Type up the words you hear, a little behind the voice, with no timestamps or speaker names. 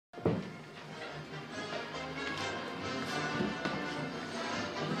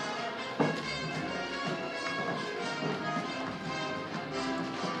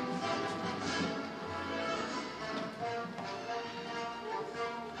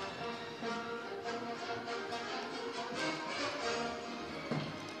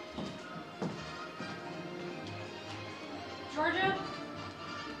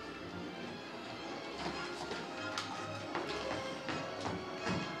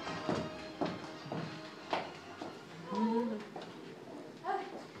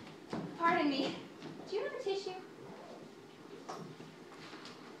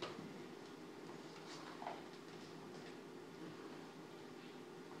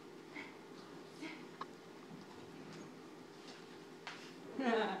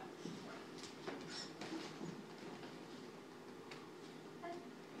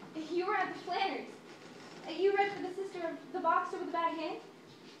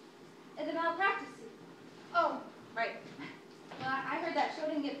malpractice suit. Oh, right. Well, I heard that show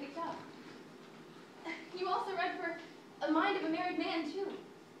didn't get picked up. You also read for A Mind of a Married Man, too.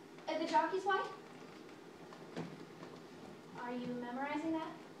 The Jockey's Wife? Are you memorizing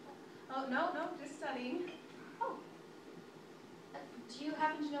that? Oh, no, just studying. Oh. Do you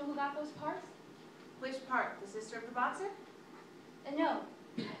happen to know who got those parts? Which part? The sister of the boxer? No.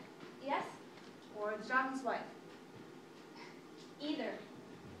 Yes? Or the jockey's wife? Either.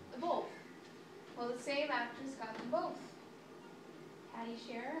 Both. Well, the same actress got them both. Patty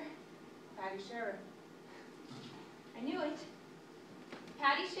Scherer? Patty Scherer. I knew it.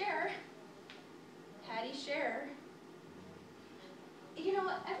 Patty Scherer. Patty Scherer. You know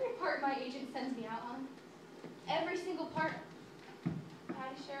what? Every part my agent sends me out on, every single part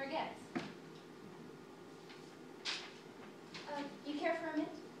Patty Scherer gets. You care for a minute?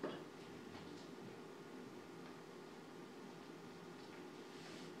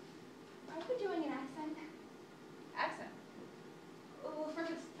 Are we doing an accent? Accent? Well, for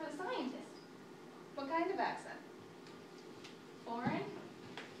the scientist. What kind of accent? Foreign?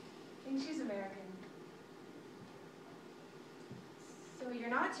 I think she's American. So you're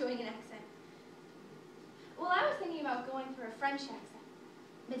not doing an accent. Well, I was thinking about going for a French accent.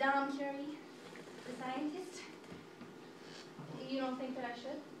 Madame Curie, the scientist. You don't think that I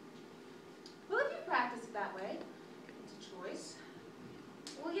should? Well, if you practice it that way, it's a choice.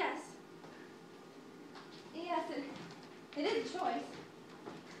 Well, yes. Yes, it is a choice.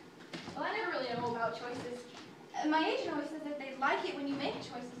 Well, I never really know about choices. My agent always says that they like it when you make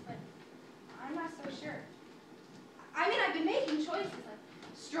choices, but I'm not so sure. I mean, I've been making choices, like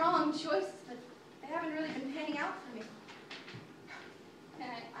strong choices, but they haven't really been panning out for me. And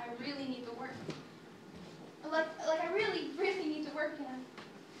I really need to work. Like I really need to work, you know.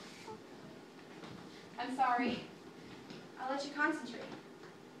 I'm sorry. I'll let you concentrate.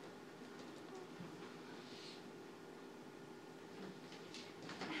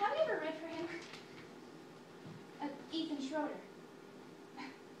 Have you ever read for him? Ethan Schroeder.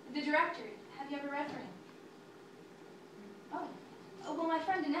 The director. Have you ever read for him? Oh. Well, my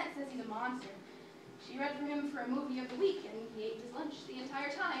friend Annette says he's a monster. She read for him for a movie of the week, and he ate his lunch the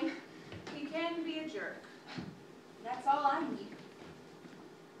entire time. He can be a jerk. That's all I need.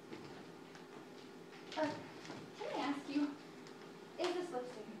 Can I ask you, is this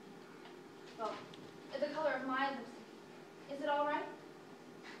lipstick, well, the color of my lipstick, is it all right?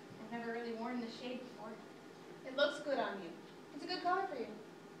 I've never really worn this shade before. It looks good on you. It's a good color for you.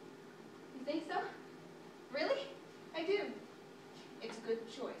 You think so? Really? I do. It's a good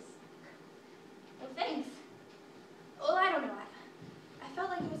choice. Well, thanks. Well, I don't know. I felt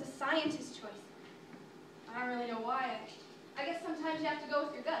like it was a scientist's choice. I don't really know why. I guess sometimes you have to go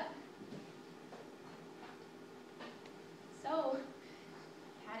with your gut. So,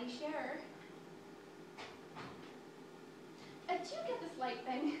 Patty Scherer. Do you get this light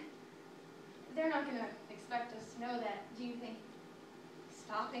thing? They're not going to expect us to know that, do you think?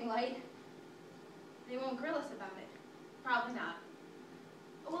 Stopping light? They won't grill us about it. Probably not.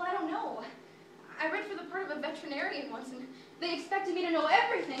 Well, I don't know. I read for the part of a veterinarian once, and they expected me to know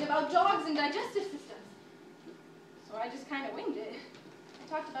everything about dogs and digestive systems. So I just kind of winged it. I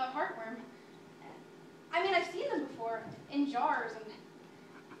talked about heartworm. I mean, I've seen them before, in jars,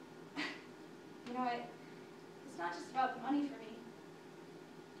 and, you know, it's not just about the money for me.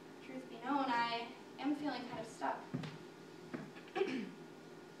 Truth be known, I am feeling kind of stuck.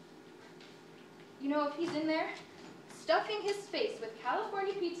 You know, if he's in there, stuffing his face with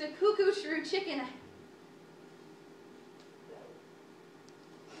California pizza, cuckoo shrew chicken.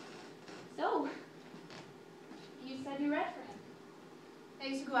 So, you said you read for him. I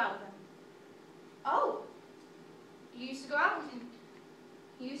used to go out with him. Oh, you used to go out with him.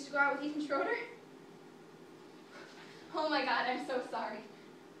 You used to go out with Ethan Schroeder? Oh my God, I'm so sorry.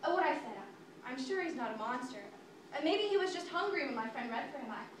 Oh, what I said, I'm sure he's not a monster. Maybe he was just hungry when my friend read for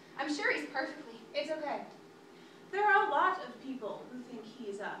him. I'm sure he's perfectly. It's okay. There are a lot of people who think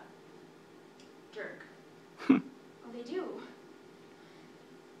he's a jerk. Oh, they do.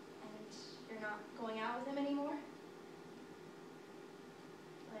 And you're not going out with him anymore?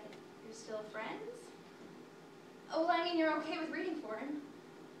 Like, you're still friends? Oh, well, I mean, you're okay with reading for him.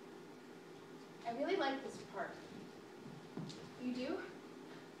 I really like this part. You do?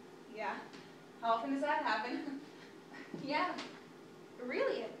 Yeah. How often does that happen? Yeah.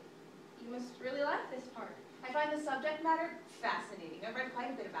 Really? You must really like this part. I find the subject matter fascinating. I've read quite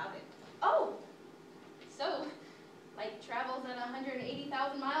a bit about it. Oh! So, light travels at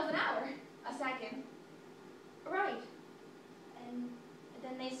 180,000 miles an hour. A second. Right. And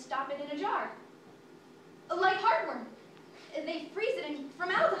then they stop it in a jar. Like heartworm. They freeze it in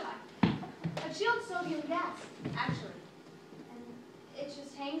formaldehyde. sodium gas, actually. And it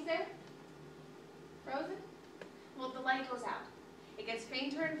just hangs there? Frozen? Well, the light goes out. It gets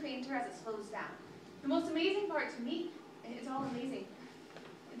fainter and fainter as it slows down. The most amazing part to me, it's all amazing,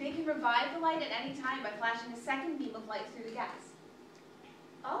 they can revive the light at any time by flashing a second beam of light through the gas.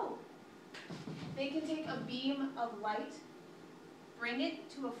 Oh. They can take a beam of light, bring it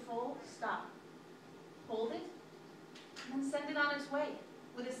to a full stop, hold it, and then send it on its way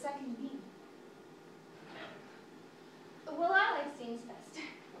with a second beam. Well, I like scenes best.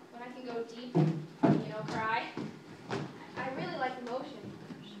 When I can go deep, cry. I really like emotion.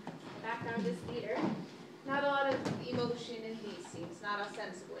 My background is theater. Not a lot of emotion in these scenes, not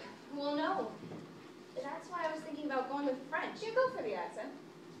ostensibly. Well, no. That's why I was thinking about going with French. You go for the accent.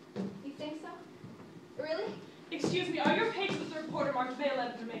 You think so? Really? Excuse me, are your pages with the reporter marked May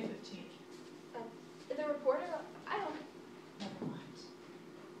 11th or May 15th? The reporter? I don't... Never mind.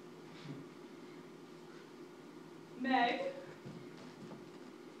 Meg?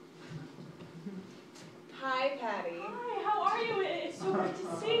 Hi, Patty. Hi, how are you? It's so great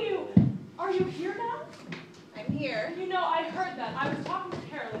to see you. Are you here now? I'm here. You know, I heard that. I was talking to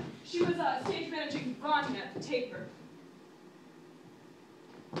Carolyn. She was stage managing Vanya at the taper.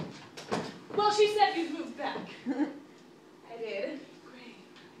 Well, she said you've moved back. I did. Great.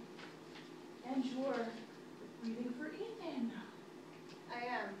 And you're reading for Ethan. I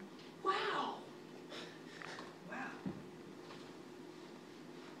am. Wow. Wow.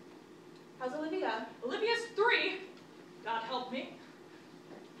 How's Olivia? Olivia's 3. God help me.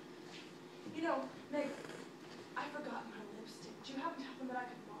 You know, Meg, I forgot my lipstick. Do you happen to have one that I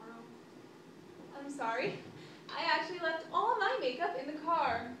could borrow? I'm sorry. I actually left all my makeup in the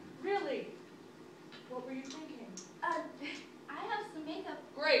car. Really? What were you thinking? I have some makeup.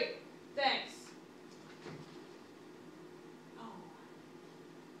 Great. Thanks. Oh.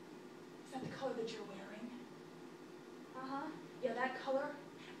 Is that the color that you're wearing? Uh-huh. Yeah, that color?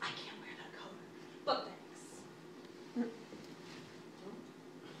 I can't wear that color. But thanks.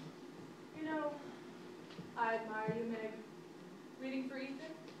 You know, I admire you, Meg. Reading for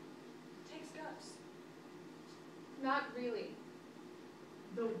Ethan takes guts. Not really.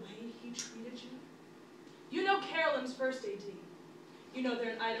 The way he treated you. You know Carolyn's first AD. You know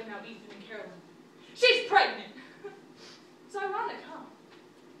they're an item now, Ethan and Carolyn. She's pregnant! It's ironic, huh?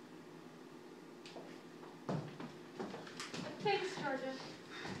 Thanks, Georgia.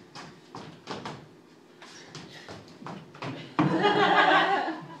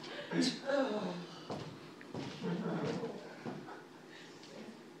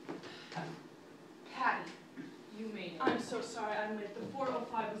 Patty, you made it. I'm so sorry I'm late. The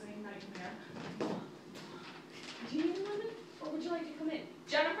 4:05 was a nightmare. Do you need a moment? Or would you like to come in?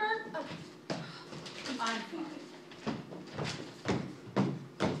 Jennifer? I'm fine.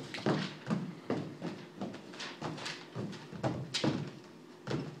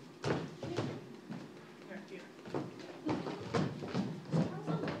 Here.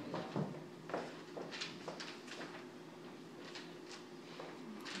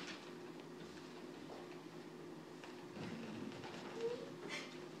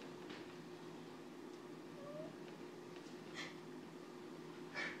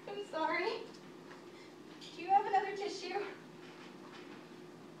 I'm sorry. Do you have another tissue?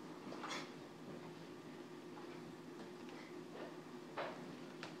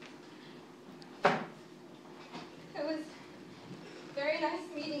 It was very nice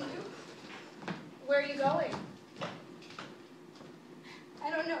meeting you. Where are you going? I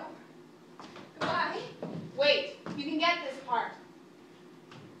don't know. Goodbye. Wait, you can get this part.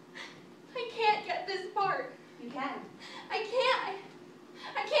 I can't get this part. You can. I can't.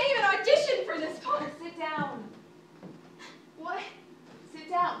 I can't even audition for this part. Sit down. What? Sit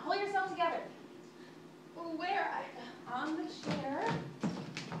down. Pull yourself together. Where? On the chair.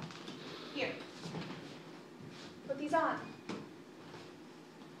 Here. Put these on.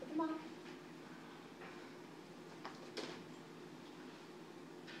 Put them on.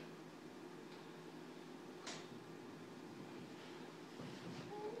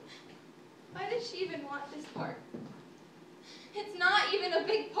 Why does she even want this part? It's not even a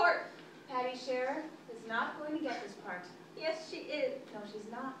big part. Patty Scherer is not going to get this part. Yes, she is. No,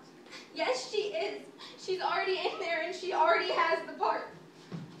 she's not. Yes, she is. She's already in there and she already has the part.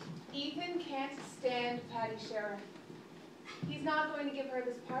 Ethan can't stand Patty Scherer. He's not going to give her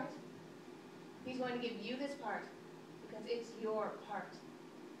this part. He's going to give you this part because it's your part.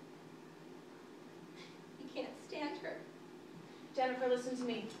 He can't stand her. Jennifer, listen to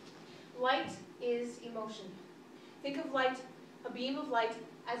me. Light is emotion. Think of light, a beam of light,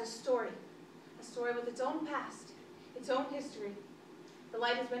 as a story with its own past, its own history. The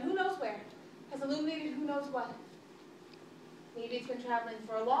light has been who knows where, has illuminated who knows what. Maybe it's been traveling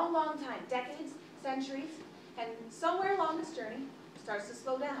for a long, long time, decades, centuries, and somewhere along this journey, it starts to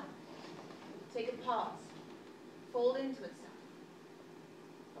slow down. Take a pause. Fold into itself.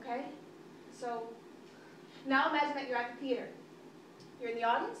 Okay? So, now imagine that you're at the theater. You're in the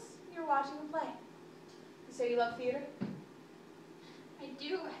audience, you're watching a play. You say you love theater? I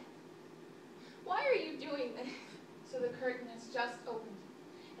do. Why are you doing this? So the curtain has just opened,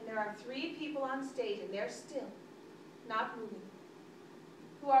 and there are 3 people on stage, and they're still, not moving.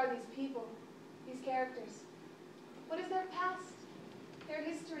 Who are these people, these characters? What is their past, their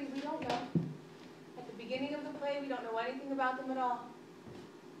history? We don't know. At the beginning of the play, we don't know anything about them at all.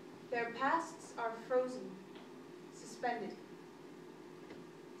 Their pasts are frozen, suspended.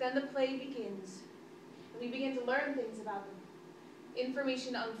 Then the play begins, and we begin to learn things about them.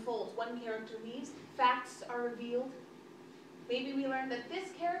 Information unfolds. One character leaves, facts are revealed. Maybe we learn that this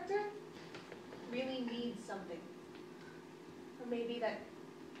character really needs something. Or maybe that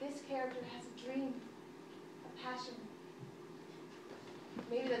this character has a dream, a passion.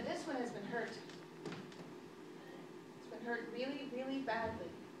 Maybe that this one has been hurt. It's been hurt really, really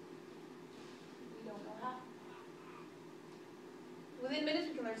badly. We don't know how. Within minutes,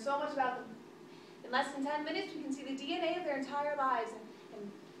 we can learn so much about them. In less than 10 minutes, we can see the DNA of their entire lives.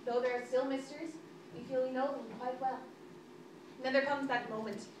 And though there are still mysteries, we feel we know them quite well. And then there comes that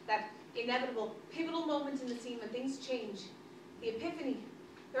moment, that inevitable, pivotal moment in the scene when things change. The epiphany,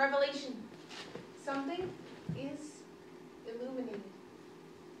 the revelation. Something is illuminated.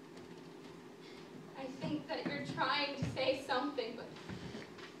 I think that you're trying to say something, but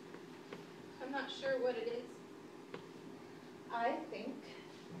I'm not sure what it is. I think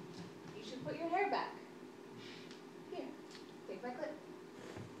you should put your hair back. Here, take my clip.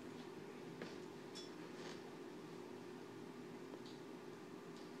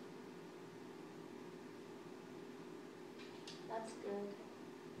 That's good.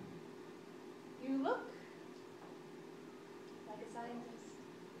 You look like a scientist.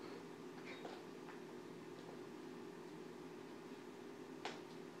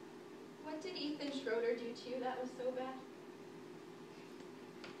 What did Ethan Schroeder do to you that was so bad?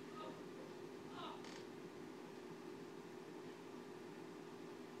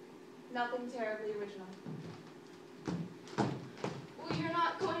 Nothing terribly original. Well, you're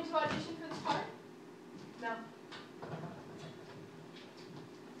not going to audition for this part? No.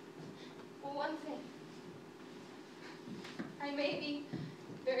 Well, one thing. I may be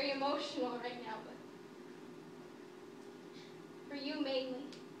very emotional right now, but for you mainly.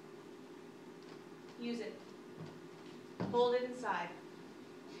 Use it. Hold it inside.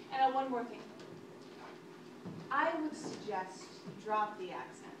 And one more thing. I would suggest you drop the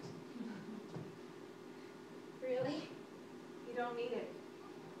accent. Really? You don't need it.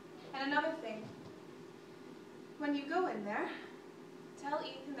 And another thing. When you go in there, tell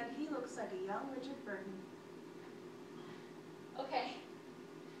Ethan that he looks like a young Richard Burton. Okay.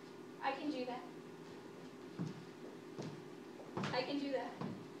 I can do that. I can do that.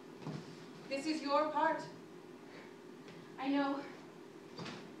 This is your part. I know.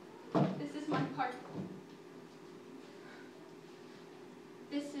 This is my part.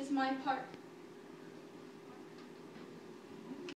 This is my part.